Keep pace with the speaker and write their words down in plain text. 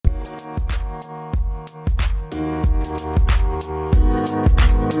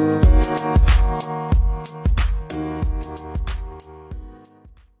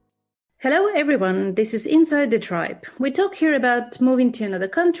everyone, this is Inside the Tribe. We talk here about moving to another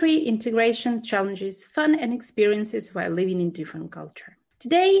country, integration, challenges, fun and experiences while living in different culture.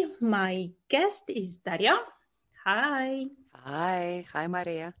 Today, my guest is Daria. Hi. Hi,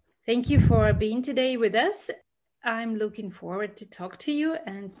 Maria. Thank you for being today with us. I'm looking forward to talk to you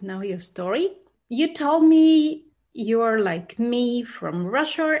and know your story. You told me you're like me from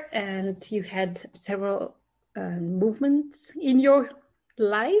Russia and you had several movements in your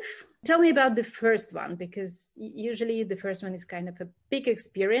life. Tell me about the first one, because usually the first one is kind of a big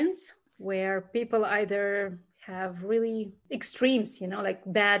experience where people either have really extremes, like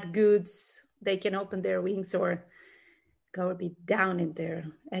bad goods, they can open their wings or go a bit down in their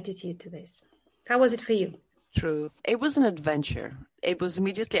attitude to this. How was it for you? True. It was an adventure. It was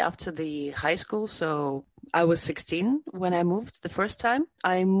immediately after the high school. So I was 16 when I moved the first time.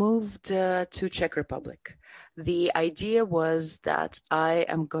 I moved to Czech Republic. The idea was that I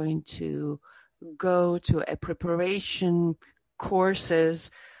am going to go to a preparation courses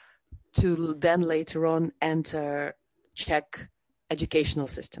to then later on enter Czech educational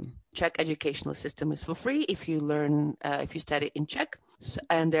system. Czech educational system is for free if you learn, if you study in Czech,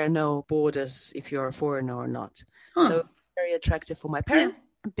 and there are no borders if you're a foreigner or not. So very attractive for my parents. Yeah.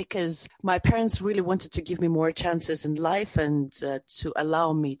 Because my parents really wanted to give me more chances in life and to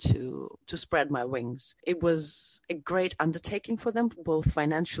allow me to spread my wings. It was a great undertaking for them, both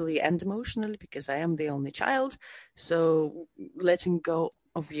financially and emotionally, because I am the only child. So letting go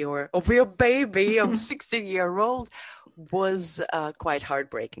of your baby of 16-year-old was quite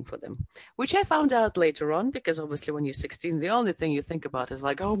heartbreaking for them, which I found out later on, because obviously when you're 16, the only thing you think about is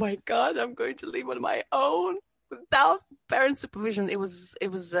like, oh my God, I'm going to live on my own without parent supervision. It was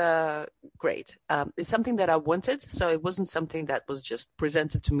great. It's something that I wanted, so it wasn't something that was just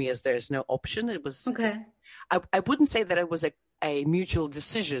presented to me as there's no option. It was okay. I wouldn't say that it was a mutual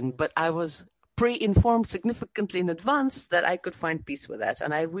decision, but I was pre-informed significantly in advance that I could find peace with that,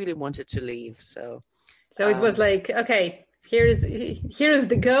 and I really wanted to leave. So it was like, okay, here's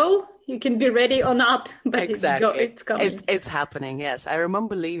the go. You can be ready or not, but exactly. It's coming. It's happening, yes. I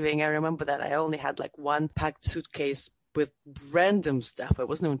remember leaving. I remember that I only had like one packed suitcase with random stuff. It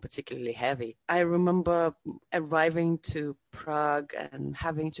wasn't even particularly heavy. I remember arriving to Prague and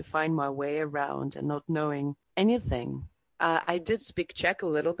having to find my way around and not knowing anything. I did speak Czech a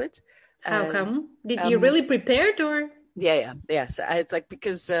little bit. How come? Did you really prepared or? Yeah. So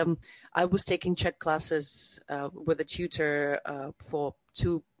because I was taking Czech classes with a tutor for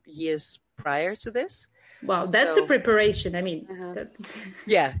 2 years prior to this. Wow, that's a preparation. I mean,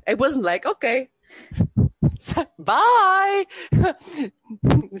 yeah, it wasn't like, okay, bye,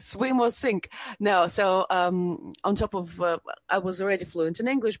 swim or sink. No, so on top of, I was already fluent in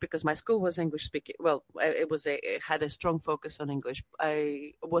English because my school was English speaking. Well, it had a strong focus on English.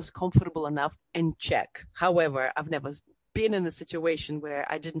 I was comfortable enough in Czech. However, I've never been in a situation where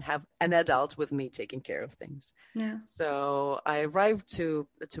I didn't have an adult with me taking care of things. Yeah. So I arrived to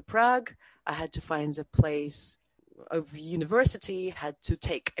Prague. I had to find a place of university, had to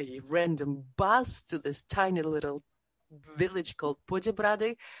take a random bus to this tiny little village called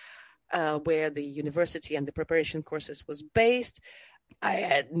Poděbrady, where the university and the preparation courses was based. I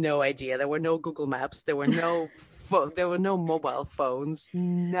had no idea. There were no Google Maps. There were no there were no mobile phones.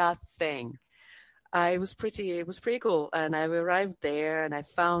 Nothing. It was pretty cool. And I arrived there and I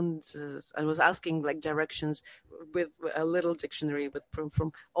found, I was asking like directions with a little dictionary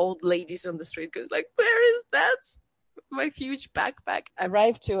from old ladies on the street. Cause like, where is that? My huge backpack. I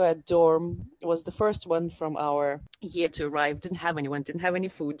arrived to a dorm. It was the first one from our year to arrive. Didn't have anyone, didn't have any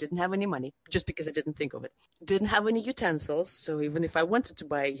food, didn't have any money, just because I didn't think of it. Didn't have any utensils. So even if I wanted to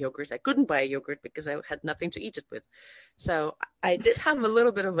buy a yogurt, I couldn't buy a yogurt because I had nothing to eat it with. So I did have a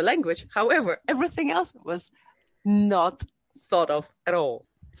little bit of a language. However, everything else was not thought of at all.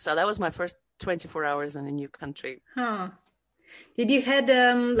 So that was my first 24 hours in a new country. Huh. Did you had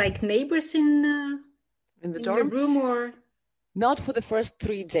like neighbors in the dorm? Your room or? Not for the first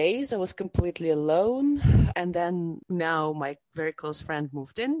 3 days. I was completely alone. And then now my very close friend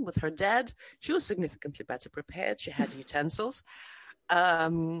moved in with her dad. She was significantly better prepared. She had utensils.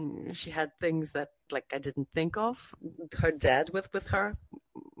 She had things that like I didn't think of. Her dad with her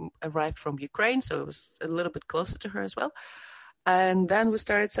arrived from Ukraine, so it was a little bit closer to her as well. And then we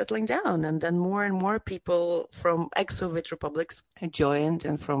started settling down, and then more and more people from ex-Soviet republics joined,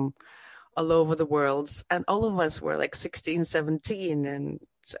 and from all over the world, and all of us were like 16, 17, and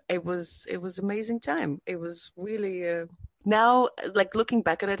it was amazing time. It was really now, like looking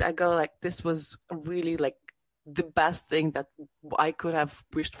back at it, I go like, this was really like the best thing that I could have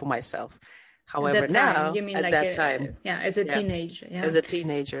wished for myself. However, that time, now, you mean at like that time, as a yeah, teenager, yeah. as a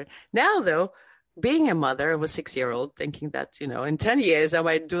teenager. Now, though, being a mother of a 6-year-old, thinking that, in 10 years I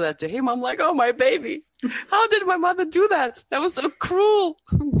might do that to him, I'm like, oh, my baby. How did my mother do that? That was so cruel.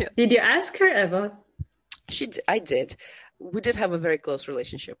 Yes. Did you ask her ever? I did. We did have a very close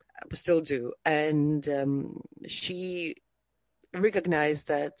relationship. We still do. And she recognized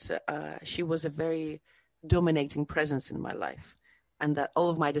that she was a very dominating presence in my life, and that all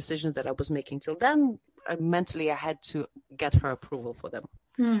of my decisions that I was making till then, mentally, I had to get her approval for them.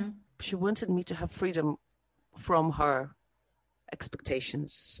 She wanted me to have freedom from her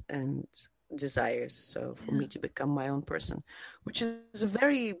expectations and desires. So for me to become my own person, which is a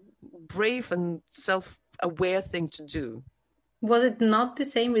very brave and self-aware thing to do. Was it not the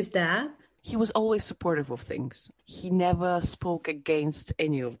same with Dad? He was always supportive of things. He never spoke against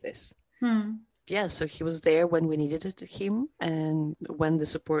any of this. Yeah, so he was there when we needed him and when the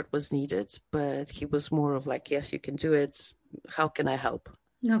support was needed, but he was more of like, yes, you can do it. How can I help?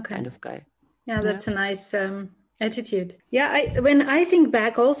 Okay. Kind of guy. Yeah, that's a nice attitude. Yeah, when I think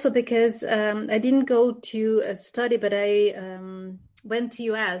back also, because I didn't go to a study, but I went to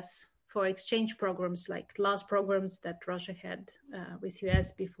US for exchange programs, like last programs that Russia had with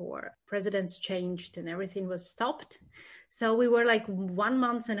US before presidents changed and everything was stopped. So we were like 1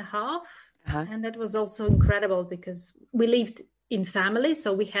 month and a half. And that was also incredible because we lived in family.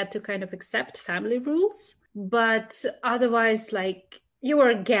 So we had to kind of accept family rules. But otherwise, like, you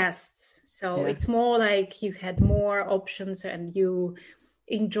were guests. So it's more like you had more options and you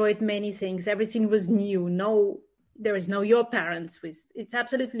enjoyed many things. Everything was new. There is no your parents. It's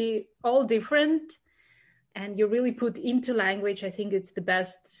absolutely all different. And you really put into language. I think it's the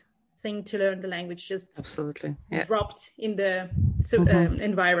best thing to learn the language, just absolutely dropped in the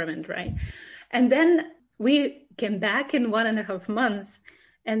environment, right? And then we came back in 1.5 months.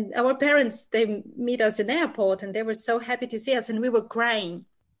 And our parents, they meet us in the airport and they were so happy to see us and we were crying.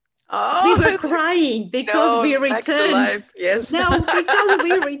 Oh, we were crying because we returned. Back to life. Yes. No, because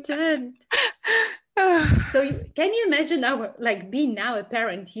we returned. So can you imagine being now a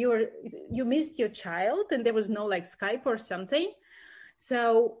parent, you missed your child and there was no like Skype or something.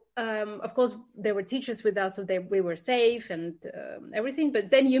 So, of course, there were teachers with us, so we were safe and everything. But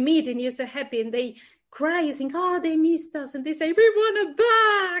then you meet and you're so happy and they cry, you think, oh, they missed us, and they say, we want it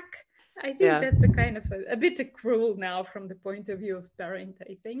back. I think that's a kind of a bit cruel now from the point of view of parent,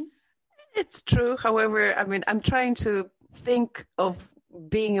 I think. It's true. However, I mean, I'm trying to think of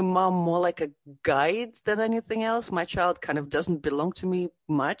being a mom more like a guide than anything else. My child kind of doesn't belong to me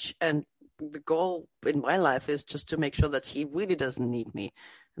much. And the goal in my life is just to make sure that he really doesn't need me,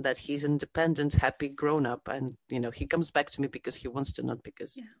 that he's independent, happy, grown up. And, he comes back to me because he wants to, not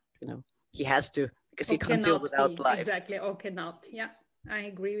because, he has to. Because he can't deal without life. Exactly, or cannot. Yeah, I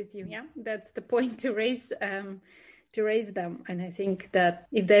agree with you. Yeah, that's the point, to raise them. And I think that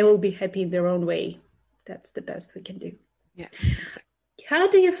if they will be happy in their own way, that's the best we can do. Yeah, exactly. How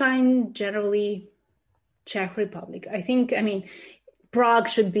do you find generally Czech Republic? I mean, Prague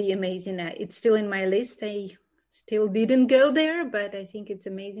should be amazing. It's still in my list. I still didn't go there, but I think it's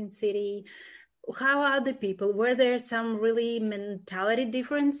an amazing city. How are the people? Were there some really mentality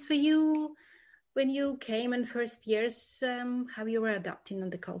difference for you when you came in first years? How you were adapting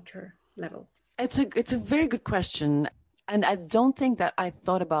on the culture level? It's a very good question. And I don't think that I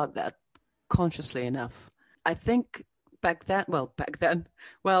thought about that consciously enough. I think back then,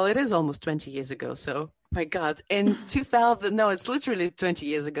 it is almost 20 years ago. So, my God, in 2000, no, it's literally 20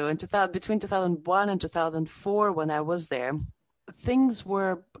 years ago. Between 2001 and 2004, when I was there, things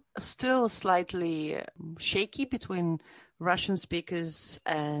were still slightly shaky between Russian speakers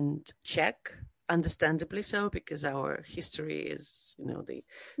and Czech, understandably so, because our history is, not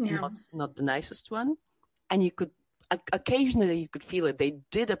the nicest one. And you could occasionally feel it. They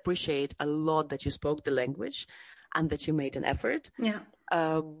did appreciate a lot that you spoke the language and that you made an effort. Yeah.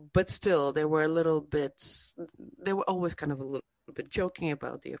 But still, they were always kind of a little bit joking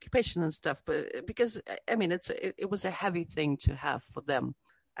about the occupation and stuff. But because, I mean, it was a heavy thing to have for them.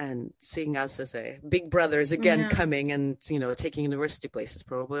 And seeing us as a big brothers again coming and, taking university places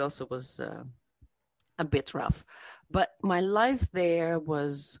probably also was a bit rough. But my life there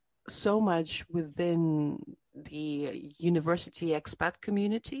was so much within the university expat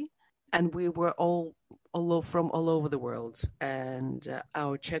community. And we were from all over the world. And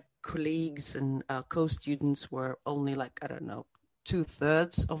our Czech colleagues and co-students were only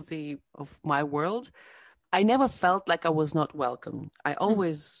 2/3 of my world. I never felt like I was not welcome. I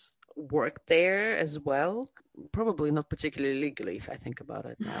always worked there as well. probably not particularly legally if I think about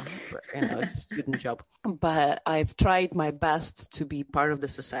it now, but it's a student job. But I've tried my best to be part of the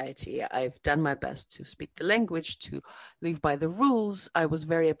society. I've done my best to speak the language, to live by the rules. I was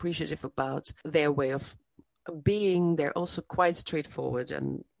very appreciative about their way of being. They're also quite straightforward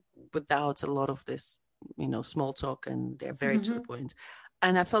and without a lot of this, small talk, and they're very to the point.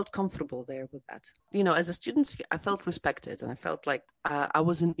 And I felt comfortable there with that. As a student, I felt respected, and I felt like I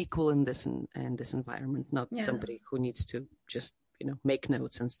was an equal in this environment, not somebody who needs to just make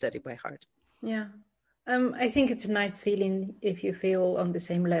notes and study by heart. Yeah, I think it's a nice feeling if you feel on the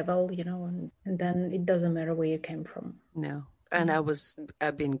same level, and then it doesn't matter where you came from. No, and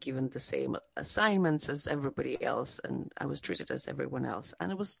I've been given the same assignments as everybody else, and I was treated as everyone else,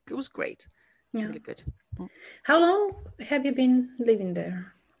 and it was great. Yeah. Really good. How long have you been living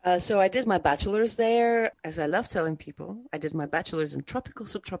there? So I did my bachelor's there. As I love telling people, I did my bachelor's in tropical,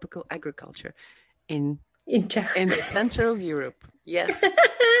 subtropical agriculture in the center of Europe. Yes.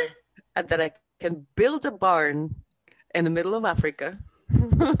 And that I can build a barn in the middle of Africa.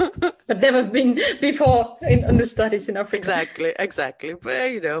 I've never been before on the studies in Africa. Exactly. But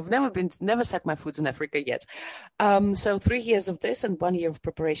I've never set my foot in Africa yet. So 3 years of this and 1 year of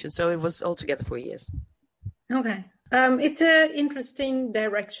preparation. So it was altogether 4 years. Okay. It's an interesting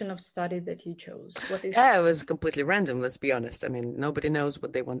direction of study that you chose. Yeah, it was completely random, let's be honest. I mean, nobody knows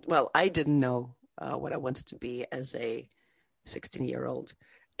what they want. Well, I didn't know what I wanted to be as a 16-year-old.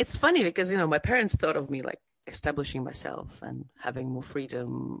 It's funny because, my parents thought of me like establishing myself and having more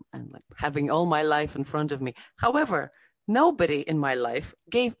freedom and like having all my life in front of me. However, nobody in my life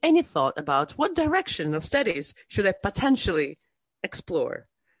gave any thought about what direction of studies should I potentially explore.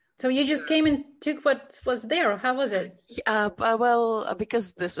 So you just came and took what was there. How was it?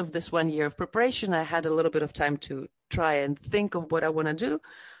 Because of this 1 year of preparation, I had a little bit of time to try and think of what I want to do.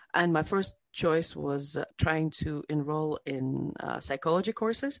 And my first choice was trying to enroll in psychology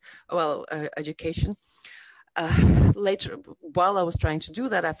courses, education. Later, while I was trying to do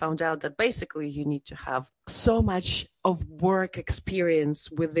that, I found out that basically you need to have so much of work experience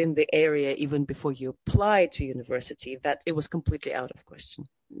within the area even before you apply to university that it was completely out of question.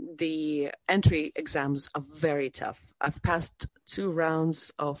 The entry exams are very tough. I've passed 2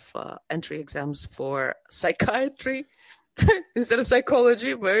 rounds of entry exams for psychiatry instead of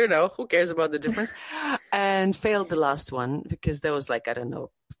psychology, but who cares about the difference? And failed the last one because there was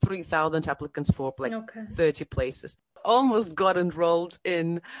 3,000 applicants for 30 places. Almost got enrolled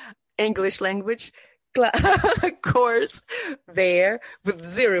in English language course there with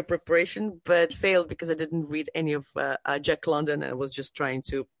 0 preparation, but failed because I didn't read any of Jack London, and I was just trying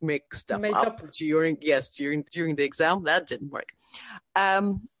to make stuff up during the exam. That didn't work.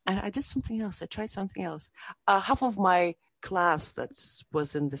 And I did something else. I tried something else. Half of my class that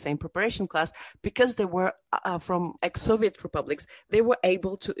was in the same preparation class, because they were from ex-Soviet republics, they were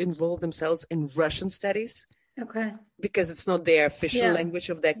able to enroll themselves in Russian studies. Okay. Because it's not their official language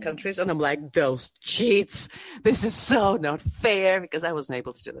of their countries. And I'm like, those cheats. This is so not fair, because I wasn't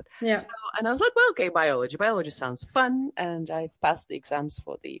able to do that. Yeah. So, and I was like, well, okay, biology. Biology sounds fun. And I've passed the exams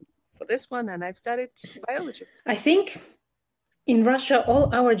for this one, and I've studied biology. I think in Russia,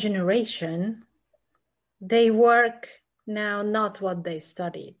 all our generation, they work now not what they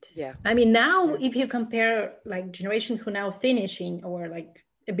studied. Yeah. I mean, now if you compare generation who now finishing or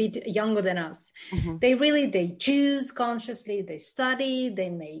a bit younger than us, they choose consciously, they study, they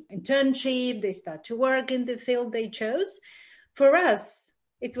make internship, they start to work in the field they chose. For us,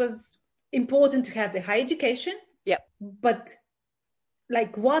 it was important to have the high education. Yeah. But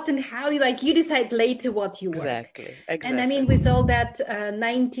what and how, you decide later what you work. Exactly. And I mean, with all that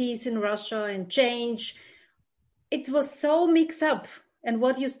 90s in Russia and change, it was so mixed up. And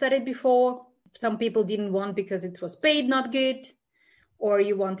what you studied before, some people didn't want because it was paid not good, or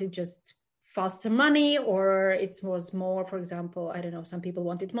you wanted just faster money, or it was more, for example, I don't know, some people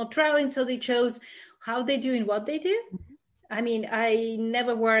wanted more traveling, so they chose how they do and what they do. I mean, I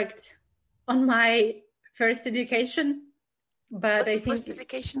never worked on my first education, but I think first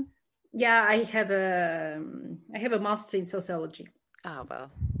education. Yeah, I have a master in sociology. Oh well,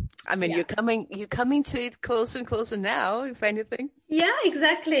 I mean, you're coming to it closer and closer now, if anything. Yeah,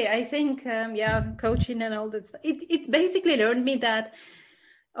 exactly. I think coaching and all that stuff. It's basically learned me that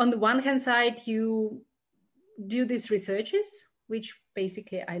on the one hand side, you do these researches, which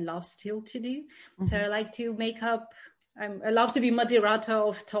basically I love still to do. So I like to make up. I love to be moderator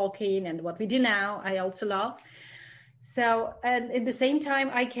of talking, and what we do now, I also love. So, and at the same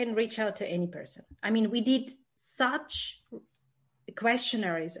time, I can reach out to any person. I mean, we did such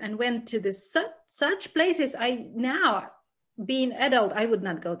questionnaires and went to such places. being adult, I would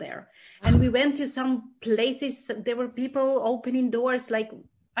not go there. And we went to some places. There were people opening doors. Like,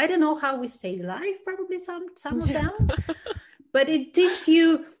 I don't know how we stayed alive. Probably some of them. But it teaches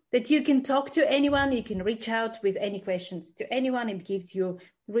you that you can talk to anyone. You can reach out with any questions to anyone. It gives you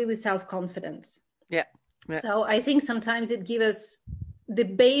really self-confidence. Yeah. So I think sometimes it gives us the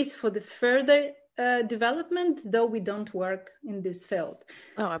base for the further development, though we don't work in this field.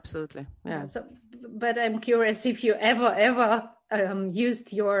 Oh, absolutely. Yeah. So, but I'm curious if you ever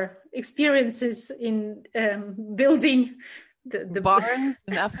used your experiences in building the barns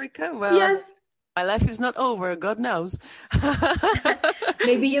in Africa. Well, yes. My life is not over, God knows.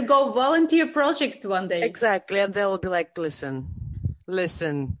 Maybe you go volunteer project one day. Exactly, and they'll be like, listen,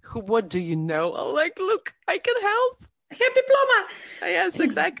 what do you know? I'm like, look, I can help. I have diploma. Yes,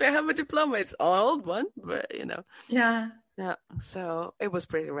 exactly. I have a diploma. It's an old one, but Yeah. Yeah, so it was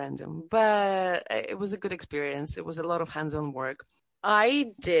pretty random, but it was a good experience. It was a lot of hands-on work.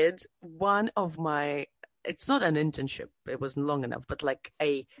 I did one of my, it's not an internship, it wasn't long enough, but like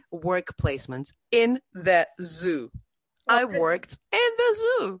a work placement in the zoo. I worked in the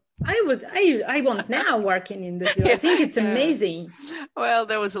zoo. I want now working in the zoo. I think it's amazing. Well,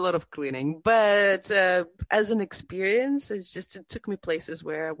 there was a lot of cleaning, but as an experience, it took me places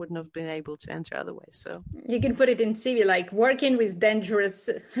where I wouldn't have been able to enter otherwise. So you can put it in CV, like working with dangerous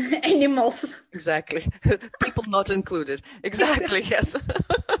animals. Exactly. People not included. Exactly. Yes.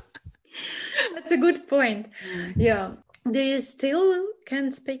 That's a good point. Yeah. Do you still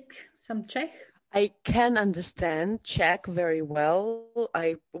can speak some Czech? I can understand Czech very well.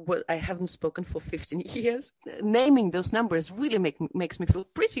 I haven't spoken for 15 years. Naming those numbers really makes me feel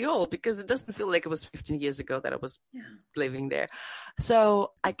pretty old, because it doesn't feel like it was 15 years ago that I was living there.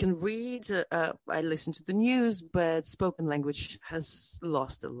 So I can read, I listen to the news, but spoken language has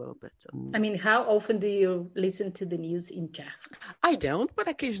lost a little bit. I mean, how often do you listen to the news in Czech? I don't, but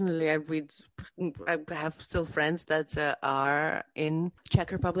occasionally I read. I have still friends that are in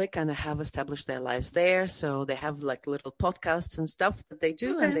Czech Republic and have established their lives there, so they have like little podcasts and stuff that they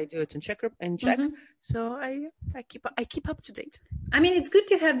do, and they do it in Czech. Mm-hmm. So I keep up to date. I mean, it's good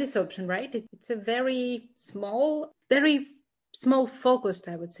to have this option, right? It's a very small focused,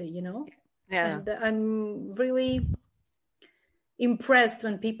 I would say, Yeah. And I'm really impressed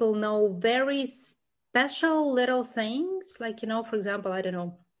when people know very special little things, like, for example, I don't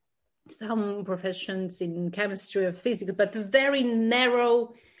know, some professions in chemistry or physics, but a very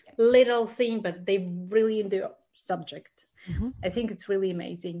narrow little thing, but they really in the subject. Mm-hmm. I think it's really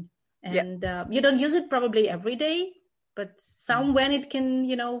amazing. And you don't use it probably every day, but when it can,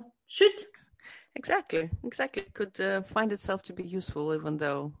 should. Exactly. It could find itself to be useful, even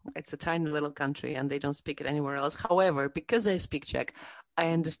though it's a tiny little country and they don't speak it anywhere else. However, because I speak Czech, I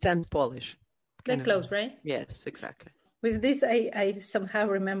understand Polish. They're close, right? Yes, exactly. With this, I somehow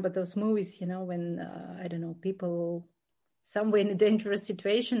remember those movies, when, I don't know, people somewhere in a dangerous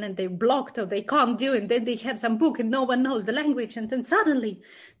situation and they're blocked or they can't do it. And then they have some book and no one knows the language. And then suddenly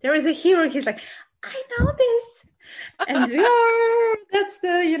there is a hero. He's like, I know this. And that's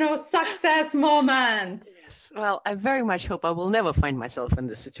the, success moment. Yes. Well, I very much hope I will never find myself in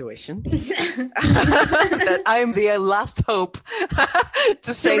this situation. That I'm the last hope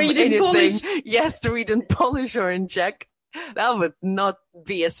to say anything. Yes, to read in Polish or in Czech. That would not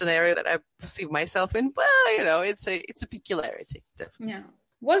be a scenario that I perceive myself in. Well, it's a peculiarity. Definitely. Yeah.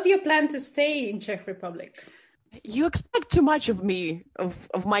 Was your plan to stay in Czech Republic? You expect too much of me,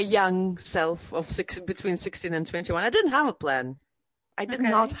 of my young self of between 16 and 21. I didn't have a plan. I did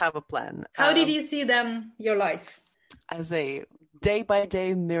not have a plan. How did you see then your life? As a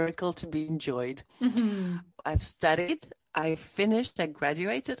day-by-day miracle to be enjoyed. Mm-hmm. I've studied. I finished. I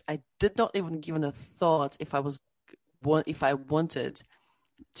graduated. I did not even give it a thought if I wanted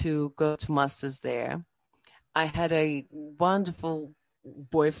to go to masters there. I had a wonderful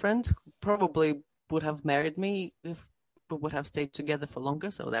boyfriend who probably would have married me if we would have stayed together for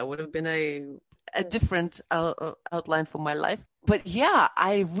longer. So that would have been a different outline for my life. But yeah,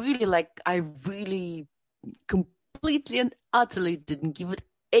 I really completely and utterly didn't give it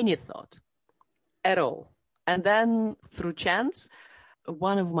any thought at all. And then through chance,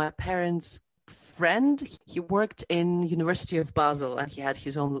 one of my parents' friend, he worked in University of Basel and he had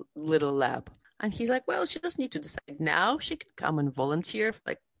his own little lab. And he's like, well, she doesn't need to decide now. She can come and volunteer for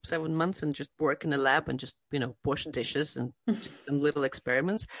like 7 months and just work in a lab and just, wash dishes and do some little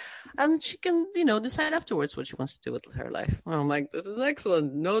experiments. And she can, decide afterwards what she wants to do with her life. And I'm like, this is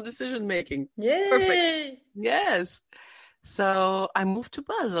excellent. No decision making. Yay! Perfect. Yes. So I moved to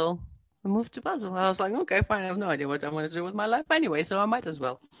Basel. I was like, okay, fine. I have no idea what I want to do with my life anyway, so I might as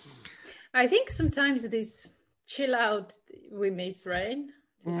well. I think sometimes this chill out we miss, right?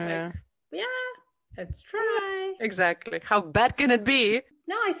 It's like, yeah, let's try. Exactly. How bad can it be?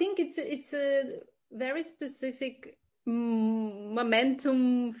 No, I think it's a very specific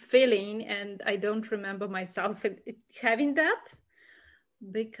momentum feeling, and I don't remember myself having that,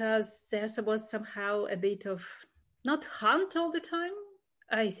 because there was somehow a bit of not hunt all the time.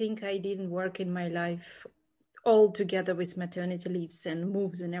 I think I didn't work in my life all together with maternity leaves and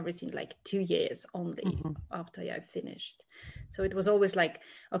moves and everything like 2 years only after I finished. So it was always like,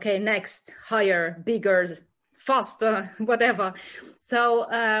 okay, next, higher, bigger, faster, whatever. So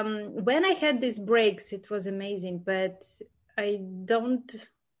when I had these breaks, it was amazing, but I don't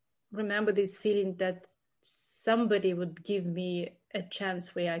remember this feeling that somebody would give me a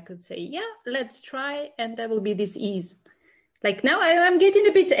chance where I could say, yeah, let's try, and there will be this ease. Like now I'm getting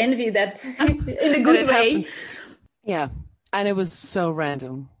a bit envy that in a good way. Happened. Yeah. And it was so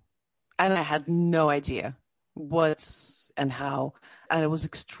random. And I had no idea what and how. And I was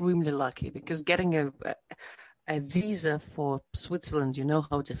extremely lucky because getting a visa for Switzerland, you know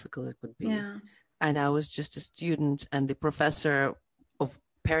how difficult it would be. Yeah. And I was just a student, and the professor of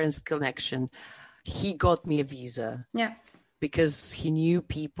Parents Connection, he got me a visa. Yeah. Because he knew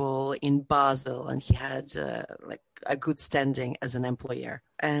people in Basel and he had like a good standing as an employer.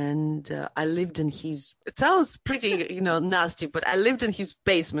 And I lived in his, it sounds pretty, nasty, but I lived in his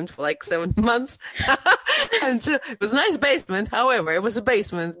basement for like 7 months. And it was a nice basement. However, it was a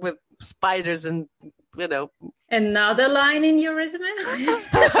basement with spiders and, Another line in your resume?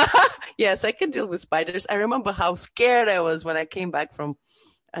 Yes, I can deal with spiders. I remember how scared I was when I came back from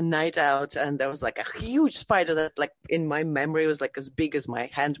a night out, and there was like a huge spider that, like, in my memory was like as big as my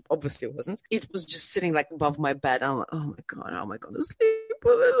hand. Obviously it wasn't. It was just sitting like above my bed. I'm like, oh my god, how am I gonna sleep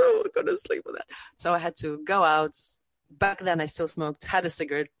with it? Oh, I'm gonna sleep with that. So I had to go out. Back then I still smoked, had a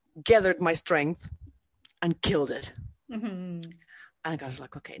cigarette, gathered my strength and killed it. And I was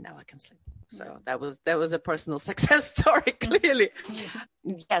like, okay, now I can sleep. So that was a personal success story, clearly.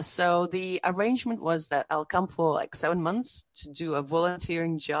 Yes. So the arrangement was that I'll come for like 7 months to do a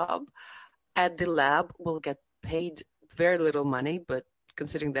volunteering job at the lab. We'll get paid very little money, but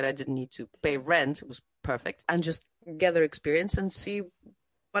considering that I didn't need to pay rent, it was perfect. And just gather experience and see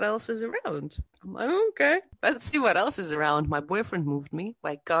what else is around. I'm like, okay, let's see what else is around. My boyfriend moved me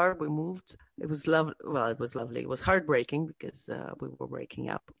by car. We moved. It was lovely. Well, it was lovely. It was heartbreaking because we were breaking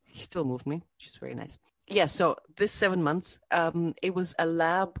up. He still moved me, which is very nice. Yeah, so this 7 months, it was a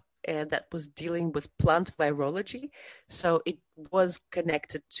lab that was dealing with plant virology. So it was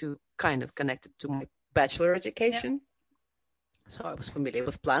connected to my bachelor education. Yeah. So I was familiar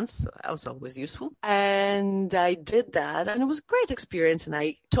with plants. So that was always useful. And I did that, and it was a great experience. And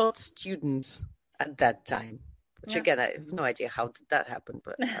I taught students at that time, which again, I have no idea how did that happen.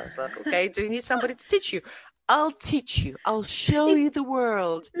 But I was like, okay, do you need somebody to teach you? I'll teach you. I'll show you the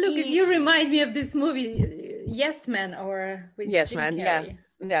world. Look, you remind me of this movie, Yes Man, or with Yes Jim Man. Carrey.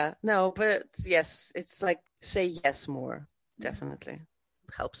 Yeah. No, but yes, it's like say yes more. Definitely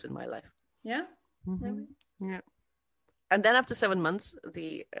helps in my life. Yeah. Really? Yeah. And then after 7 months,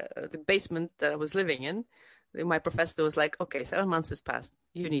 the basement that I was living in, my professor was like, okay, 7 months has passed.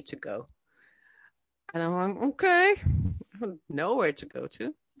 You need to go. And I'm like, okay, I don't know where to go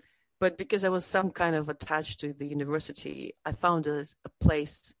to. But because I was some kind of attached to the university, I found a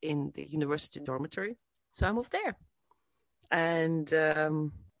place in the university dormitory. So I moved there. And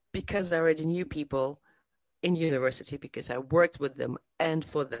because I already knew people in university, because I worked with them and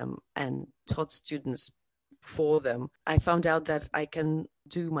for them and taught students for them, I found out that I can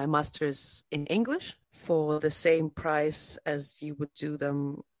do my master's in English for the same price as you would do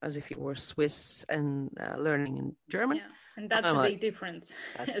them as if you were Swiss and learning in German. Yeah, and that's a big difference,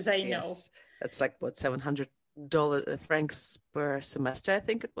 as I know. That's like, what, $700 francs per semester, I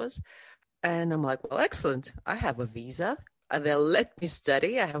think it was. And I'm like, well, excellent. I have a visa. They'll let me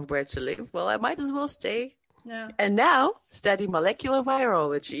study. I have where to live. Well, I might as well stay. Yeah. And now study molecular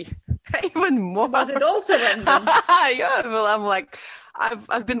virology. Even more. Was it also random? Yeah, well, I'm like,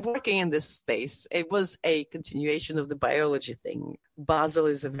 I've been working in this space. It was a continuation of the biology thing. Basel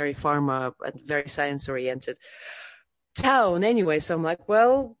is a very pharma and very science-oriented town anyway. So I'm like,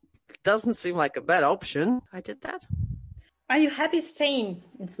 well, it doesn't seem like a bad option. I did that. Are you happy staying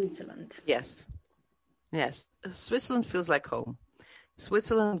in Switzerland? Yes. Switzerland feels like home.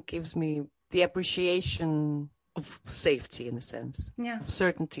 Switzerland gives me the appreciation of safety, in a sense, of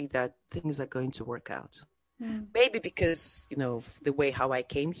certainty that things are going to work out. Maybe because, the way how I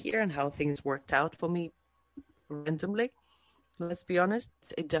came here and how things worked out for me randomly, let's be honest,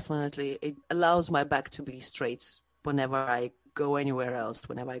 it allows my back to be straight whenever I go anywhere else,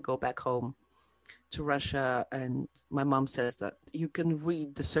 whenever I go back home. to Russia, and my mom says that you can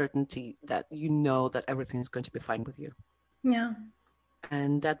read the certainty that you know that everything is going to be fine with you. Yeah.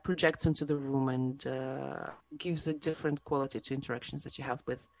 And that projects into the room and gives a different quality to interactions that you have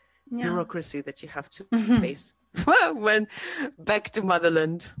with bureaucracy that you have to face when back to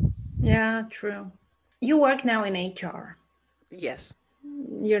motherland. Yeah, true. You work now in HR. Yes.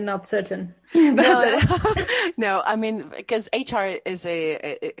 You're not certain. No, I mean, because HR is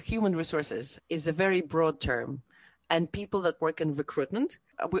a human resources is a very broad term. And people that work in recruitment,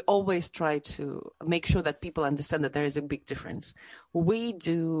 we always try to make sure that people understand that there is a big difference. We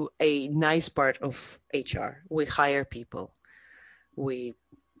do a nice part of HR. We hire people. We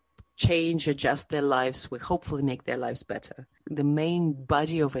change, adjust their lives. We hopefully make their lives better. The main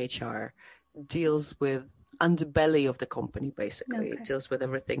body of HR deals with underbelly of the company, basically. Okay. It deals with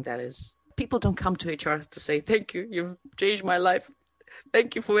everything that is... People don't come to HR to say, thank you, you've changed my life.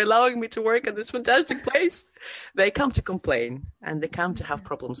 Thank you for allowing me to work at this fantastic place. They come to complain and they come to have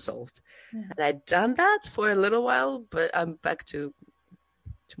problems solved. Yeah. And I'd done that for a little while, but I'm back to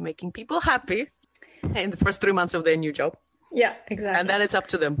making people happy in the first 3 months of their new job. Yeah, exactly. And then it's up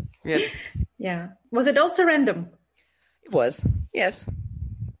to them. Yes. Yeah. Was it also random? It was. Yes.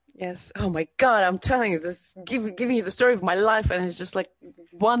 Yes. Oh my God! I'm telling you this, giving you the story of my life, and it's just like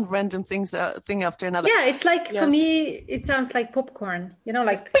one random thing after another. Yeah, it's like for me, it sounds like popcorn. You know,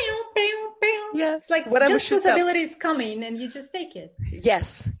 like pew, pew, pew. Yeah, it's like whatever just possibilities come in, and you just take it.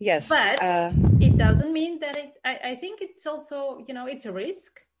 Yes, yes. But it doesn't mean that it. I think it's also, you know, it's a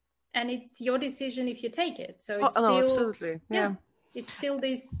risk, and it's your decision if you take it. So it's still absolutely. Yeah, it's still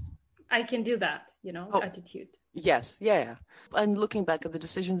this. I can do that, you know, attitude. Yes, yeah. And looking back at the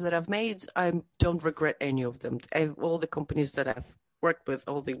decisions that I've made, I don't regret any of them. All the companies that I've worked with,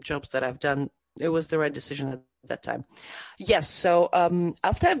 all the jobs that I've done, it was the right decision at that time. Yes, so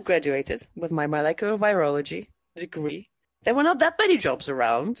after I've graduated with my molecular virology degree, there were not that many jobs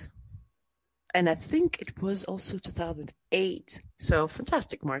around. And I think it was also 2008. So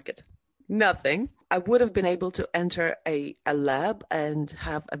fantastic market. Nothing. I would have been able to enter a lab and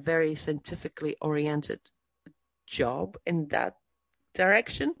have a very scientifically oriented job in that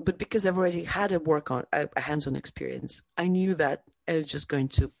direction, but because I've already had a hands-on experience, I knew that it was just going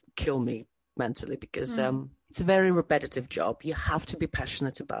to kill me mentally because it's a very repetitive job. You have to be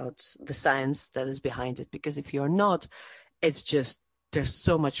passionate about the science that is behind it, because if you're not, it's just there's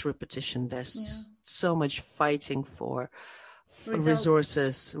so much repetition, there's so much fighting for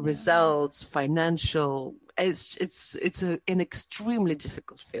results, financial. It's an extremely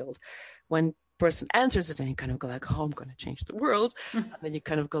difficult field. When person enters it and you kind of go like, oh, I'm going to change the world. And then you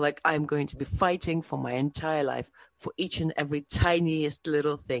kind of go like, I'm going to be fighting for my entire life for each and every tiniest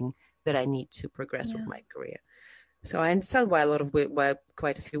little thing that I need to progress with my career. So I understand why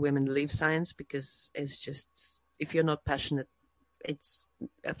quite a few women leave science, because it's just, if you're not passionate, it's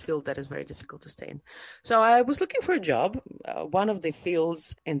a field that is very difficult to stay in. So I was looking for a job. One of the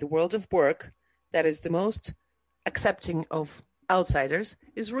fields in the world of work that is the most accepting of outsiders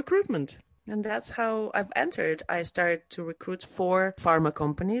is recruitment. And that's how I've entered. I started to recruit for pharma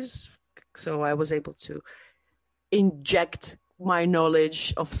companies. So I was able to inject my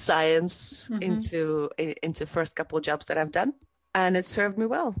knowledge of science into first couple of jobs that I've done. And it served me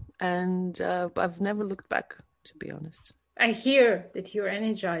well. And I've never looked back, to be honest. I hear that you're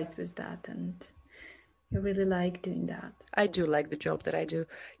energized with that and you really like doing that. I do like the job that I do.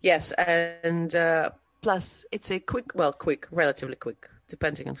 Yes. And plus it's a relatively quick,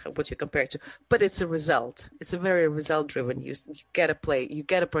 depending on what you compare it to. But it's a result. It's a very result-driven. You get a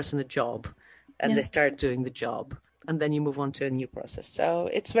person a job, and they start doing the job, and then you move on to a new process. So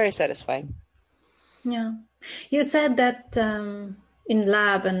it's very satisfying. Yeah. You said that in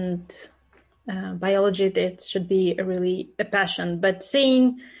lab and biology, that should be a passion. But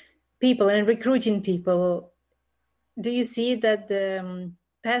seeing people and recruiting people, do you see that the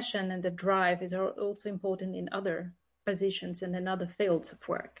passion and the drive is also important in other positions and in other fields of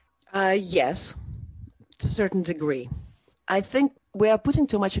work? Yes, to a certain degree. I think we are putting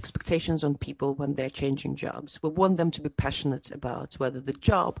too much expectations on people when they're changing jobs. We want them to be passionate about whether the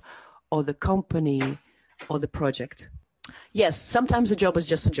job or the company or the project. Yes, sometimes a job is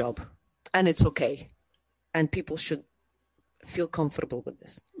just a job, and it's okay. And people should feel comfortable with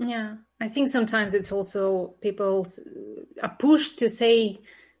this. Yeah, I think sometimes it's also people are pushed to say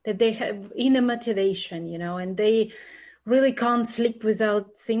that they have inner motivation, you know, and they really can't sleep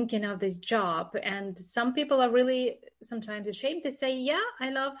without thinking of this job. And some people are really sometimes ashamed. They say, yeah, I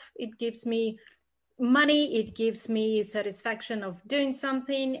love it, gives me money, it gives me satisfaction of doing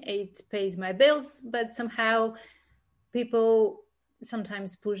something, it pays my bills, but somehow people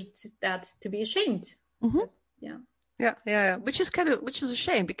sometimes pushed that to be ashamed. Mm-hmm. Yeah. Which is a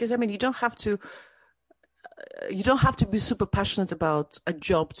shame, because I mean, you don't have to be super passionate about a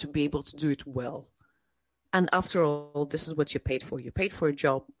job to be able to do it well. And after all, this is what you paid for. You paid for a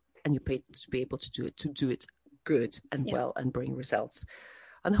job, and you paid to be able to do it good and well and bring results.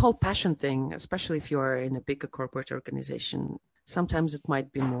 And the whole passion thing, especially if you're in a bigger corporate organization, sometimes it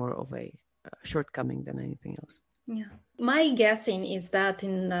might be more of a shortcoming than anything else. Yeah. My guessing is that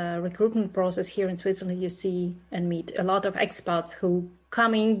in the recruitment process here in Switzerland, you see and meet a lot of expats who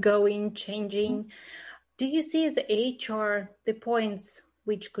coming, going, changing. Do you see as HR the points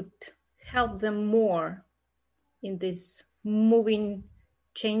which could help them more in this moving,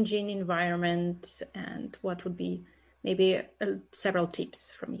 changing environment? And what would be maybe several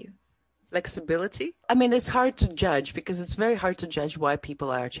tips from you? Flexibility. I mean, it's hard to judge, because it's very hard to judge why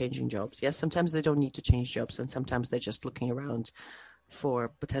people are changing jobs. Yes, sometimes they don't need to change jobs, and sometimes they're just looking around for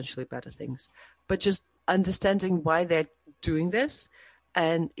potentially better things. But just understanding why they're doing this,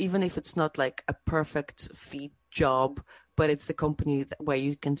 and even if it's not like a perfect fit job, but it's the company where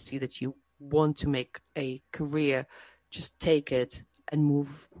you can see that you want to make a career, just take it and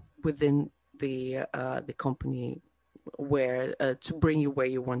move within the company where to bring you where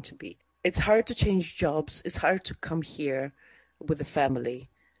you want to be. It's hard to change jobs. It's hard to come here with a family,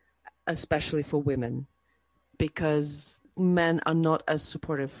 especially for women, because men are not as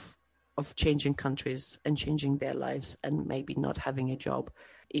supportive of changing countries and changing their lives and maybe not having a job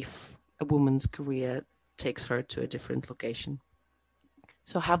if a woman's career takes her to a different location.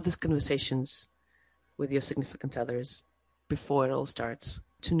 So have these conversations with your significant others before it all starts,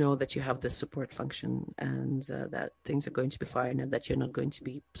 to know that you have this support function, and that things are going to be fine, and that you're not going to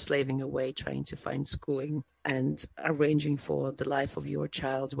be slaving away trying to find schooling and arranging for the life of your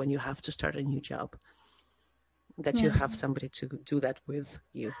child when you have to start a new job, that you have somebody to do that with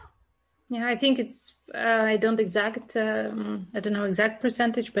you. Yeah, I think it's, I don't know exact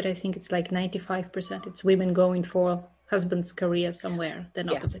percentage, but I think it's like 95%. It's women going for husband's career somewhere than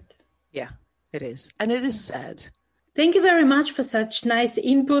opposite. Yeah, it is. And it is sad. Thank you very much for such nice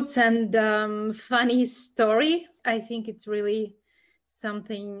inputs and funny story. I think it's really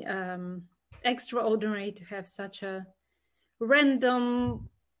something extraordinary to have such a random,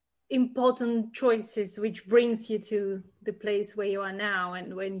 important choices, which brings you to the place where you are now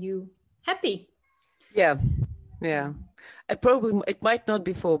and when you happy. Yeah. It might not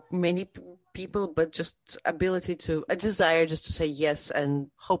be for many people, but just a desire just to say yes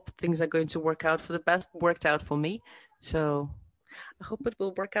and hope things are going to work out for the best. Worked out for me, so I hope it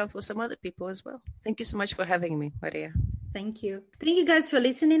will work out for some other people as well. Thank you so much for having me, Maria. Thank you guys for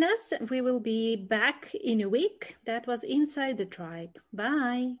listening us. We will be back in a week. That was Inside the Tribe.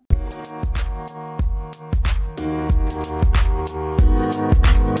 Bye.